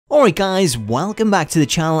Alright guys, welcome back to the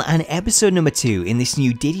channel and episode number 2 in this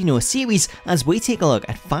new Did You Know series as we take a look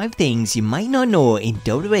at 5 things you might not know in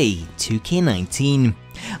WWE 2K19.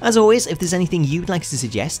 As always, if there's anything you'd like to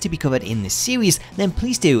suggest to be covered in this series, then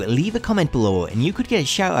please do leave a comment below and you could get a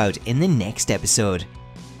shout out in the next episode.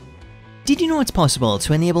 Did you know it's possible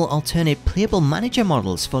to enable alternate playable manager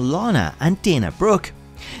models for Lana and Dana Brooke?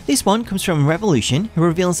 This one comes from Revolution, who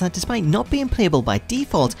reveals that despite not being playable by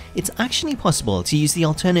default, it's actually possible to use the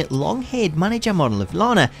alternate long-haired manager model of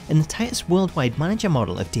Lana and the tightest worldwide manager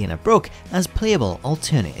model of Dana Brooke as playable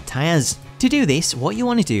alternate attires. To do this, what you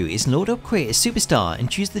want to do is load up Create a Superstar and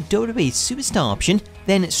choose the WWE Superstar option,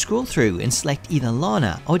 then scroll through and select either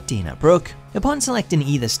Lana or Dana Brooke. Upon selecting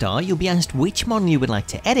either star, you'll be asked which model you would like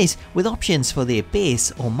to edit with options for their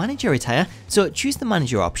base or manager attire, so choose the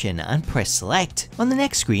manager option and press select. On the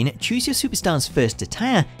next screen, choose your superstar's first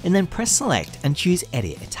attire and then press select and choose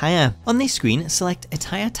edit attire. On this screen, select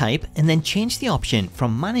attire type and then change the option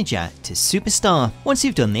from manager to superstar. Once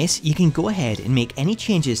you've done this, you can go ahead and make any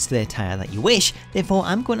changes to the attire that you wish. Therefore,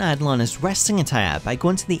 I'm going to add Lana's wrestling attire by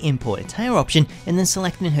going to the import attire option and then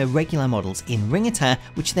selecting her regular models in ring attire,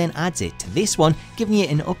 which then adds it to this one, giving you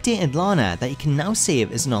an updated Lana that you can now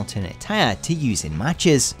save as an alternate attire to use in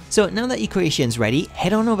matches. So now that your creation's ready,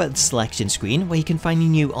 head on over to the selection screen where you can find your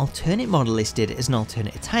new alternate model listed as an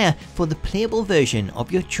alternate attire for the playable version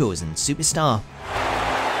of your chosen superstar.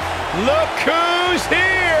 Look who's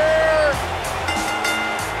here!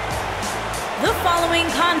 The following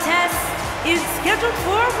contest is scheduled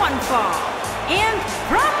for one fall, and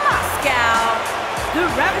from Moscow, the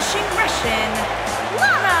ravishing Russian,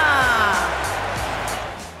 Lana!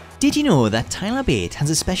 Did you know that Tyler Bate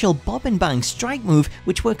has a special Bop Bang strike move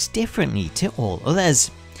which works differently to all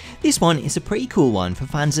others? This one is a pretty cool one for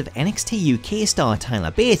fans of NXT UK star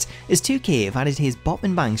Tyler Bate, as 2K have added his Bop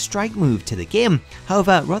Bang strike move to the game.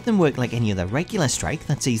 However, rather than work like any other regular strike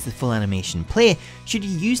that sees the full animation play, should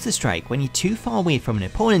you use the strike when you're too far away from an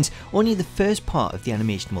opponent, only the first part of the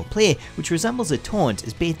animation will play, which resembles a taunt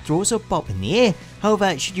as Bate throws up Bop in the air.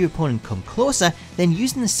 However, should your opponent come closer, then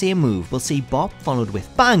using the same move will see Bop followed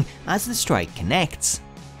with Bang as the strike connects.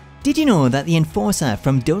 Did you know that the Enforcer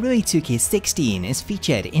from WWE 2K19 is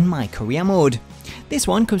featured in My Career mode? This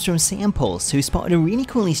one comes from Sam Pulse, who spotted a really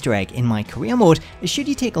cool Easter egg in My Career mode, as should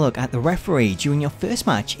you take a look at the referee during your first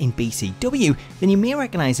match in BCW, then you may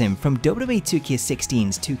recognise him from WWE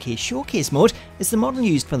 2K16's 2K Showcase mode, as the model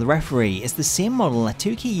used for the referee is the same model that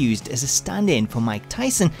 2K used as a stand-in for Mike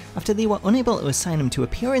Tyson after they were unable to assign him to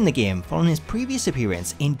appear in the game following his previous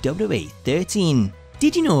appearance in WWE 13.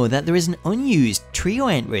 Did you know that there is an unused trio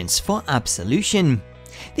entrance for Absolution?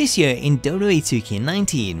 This year in WWE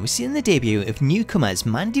 2K19, we're seeing the debut of newcomers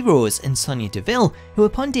Mandy Rose and Sonya Deville, who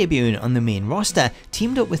upon debuting on the main roster,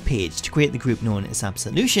 teamed up with Paige to create the group known as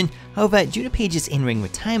Absolution. However, due to Paige's in-ring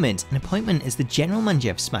retirement and appointment as the general manager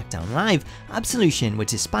of SmackDown Live, Absolution were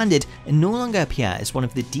disbanded and no longer appear as one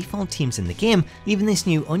of the default teams in the game, leaving this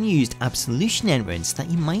new unused Absolution entrance that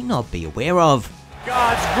you might not be aware of.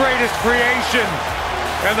 God's greatest creation!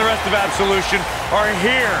 And the rest of Absolution are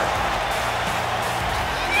here.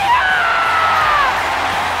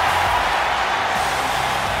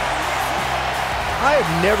 I have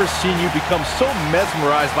never seen you become so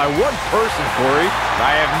mesmerized by one person, Corey.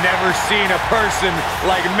 I have never seen a person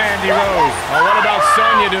like Mandy Rose. Well, what about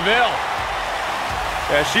Sonya Deville?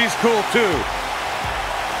 Yeah, she's cool too.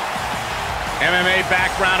 MMA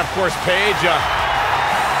background, of course, Paige.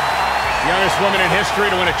 Youngest woman in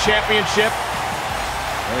history to win a championship.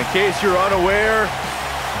 And in case you're unaware,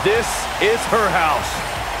 this is her house.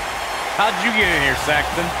 How'd you get in here,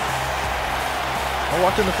 Saxton? I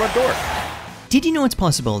walked in the front door. Did you know it's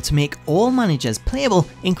possible to make all managers playable,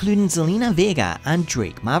 including Zelina, Vega and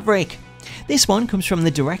Drake Maverick? This one comes from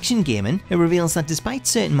The Direction Gaming, who reveals that despite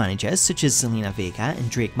certain managers such as Zelina Vega and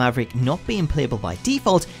Drake Maverick not being playable by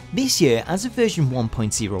default, this year as of version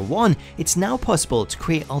 1.01, it's now possible to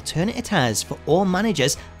create alternate attires for all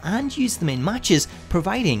managers and use them in matches,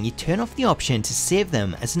 providing you turn off the option to save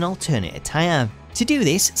them as an alternate attire. To do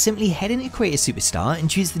this, simply head into Create a Superstar and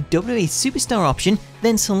choose the WWE Superstar option,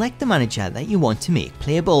 then select the manager that you want to make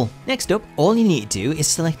playable. Next up, all you need to do is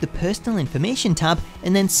select the Personal Information tab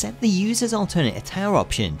and then set the User's Alternate Attire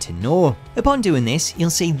option to No. Upon doing this, you'll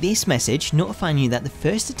see this message notifying you that the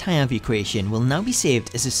first attire of your creation will now be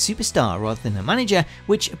saved as a superstar rather than a manager,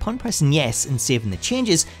 which upon pressing yes and saving the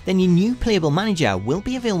changes, then your new playable manager will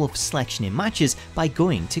be available for selection in matches by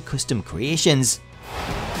going to Custom Creations.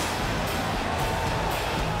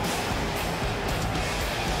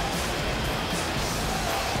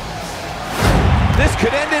 This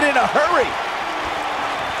could end it in a hurry.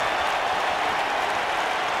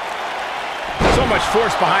 So much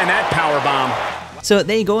force behind that power bomb. So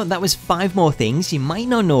there you go, that was 5 more things you might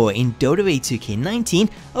not know in WWE 2K19.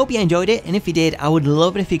 I hope you enjoyed it, and if you did, I would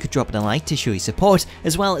love it if you could drop it a like to show your support,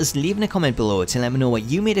 as well as leaving a comment below to let me know what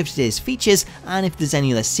you made of today's features, and if there's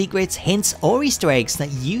any other secrets, hints, or Easter eggs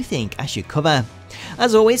that you think I should cover.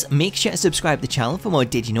 As always, make sure to subscribe to the channel for more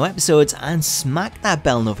Did You Know episodes, and smack that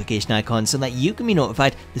bell notification icon so that you can be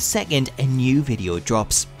notified the second a new video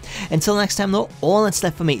drops. Until next time though, all that's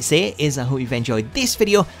left for me to say is I hope you've enjoyed this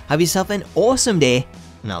video, have yourself an awesome day,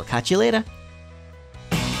 and I'll catch you later.